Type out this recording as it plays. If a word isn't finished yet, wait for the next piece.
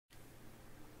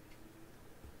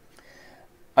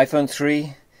iPhone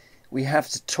 3, we have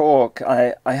to talk.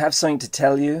 I have something to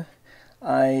tell you.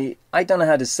 I don't know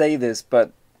how to say this,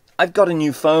 but I've got a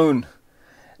new phone.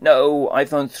 No,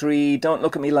 iPhone 3, don't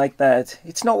look at me like that.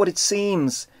 It's not what it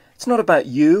seems. It's not about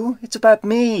you, it's about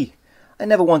me. I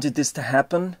never wanted this to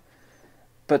happen.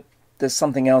 But there's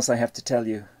something else I have to tell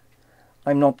you.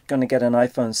 I'm not going to get an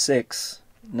iPhone 6.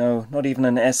 No, not even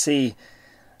an SE.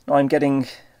 No, I'm getting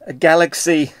a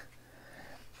Galaxy.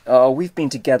 Oh, we've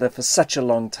been together for such a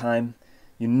long time.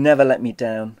 You never let me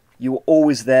down. You were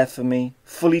always there for me,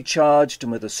 fully charged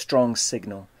and with a strong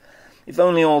signal. If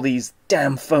only all these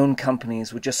damn phone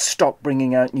companies would just stop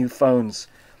bringing out new phones.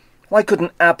 Why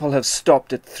couldn't Apple have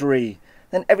stopped at 3?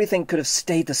 Then everything could have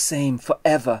stayed the same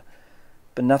forever.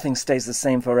 But nothing stays the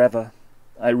same forever.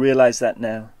 I realize that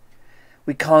now.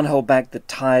 We can't hold back the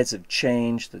tides of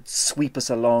change that sweep us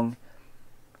along.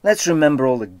 Let's remember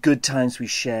all the good times we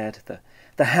shared, the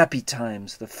happy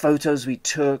times, the photos we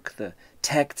took, the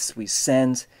texts we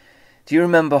sent. Do you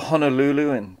remember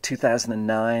Honolulu in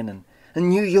 2009 and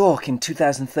New York in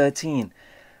 2013?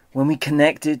 When we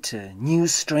connected to new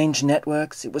strange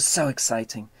networks, it was so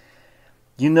exciting.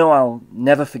 You know I'll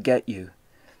never forget you.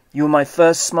 You were my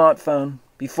first smartphone.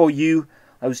 Before you,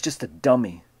 I was just a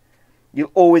dummy.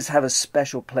 You'll always have a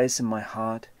special place in my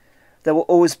heart. There will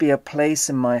always be a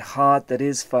place in my heart that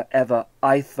is forever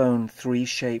iPhone 3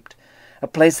 shaped. A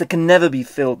place that can never be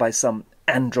filled by some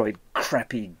Android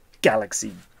crappy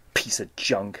Galaxy piece of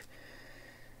junk.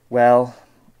 Well,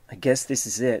 I guess this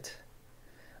is it.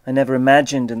 I never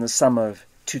imagined in the summer of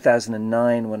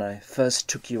 2009 when I first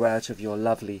took you out of your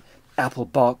lovely Apple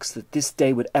box that this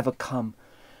day would ever come.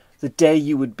 The day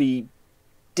you would be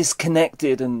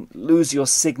disconnected and lose your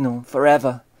signal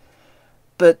forever.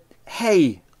 But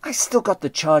hey, I still got the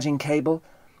charging cable.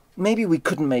 Maybe we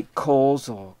couldn't make calls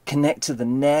or connect to the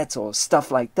net or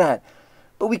stuff like that,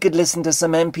 but we could listen to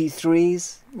some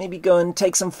MP3s, maybe go and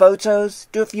take some photos,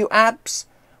 do a few apps.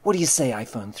 What do you say,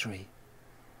 iPhone 3?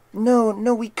 No,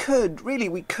 we could. Really,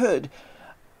 we could.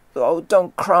 Oh,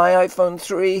 don't cry, iPhone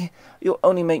 3. You'll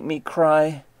only make me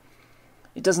cry.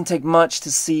 It doesn't take much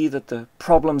to see that the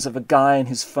problems of a guy and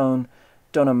his phone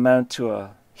don't amount to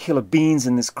a hill of beans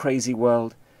in this crazy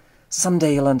world.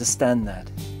 Someday you'll understand that.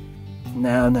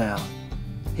 Now,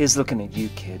 here's looking at you,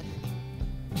 kid.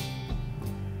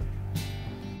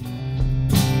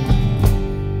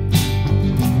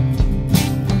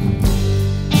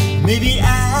 Maybe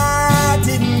I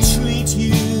didn't treat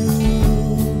you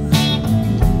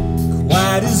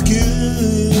quite as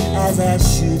good as I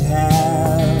should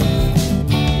have.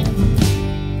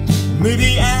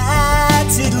 Maybe I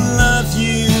didn't love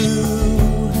you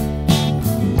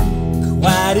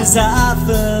quite as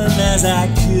often as I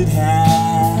could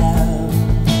have.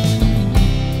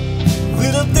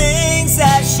 Little things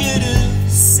I should have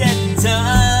said and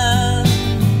done,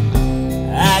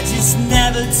 I just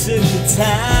never took the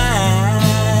time.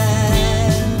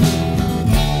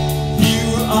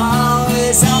 You were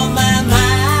always on my mind.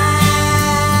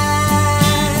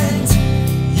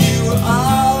 You were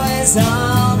always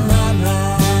on my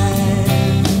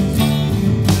mind.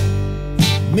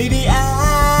 Maybe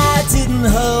I didn't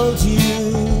hold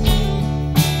you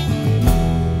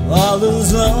all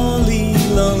those lonely,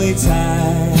 lonely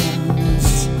times.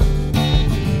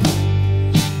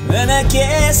 And I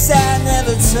guess I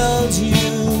never told you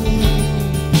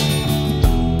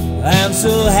I'm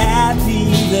so happy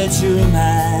that you're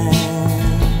mine.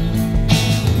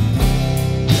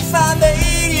 If I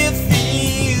made you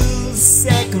feel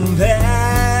second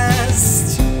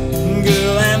best,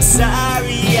 girl, I'm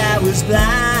sorry I was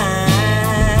blind.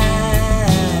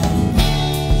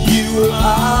 You were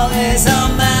always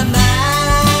on my mind.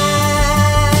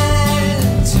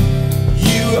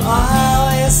 You were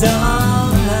always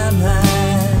on my mind.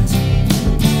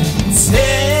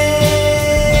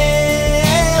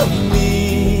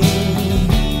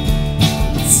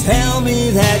 Tell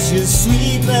me that your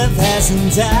sweet love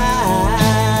hasn't died.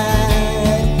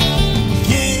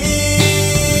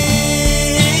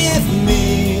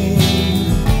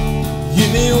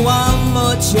 Give me one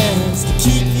more chance to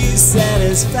keep you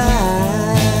satisfied.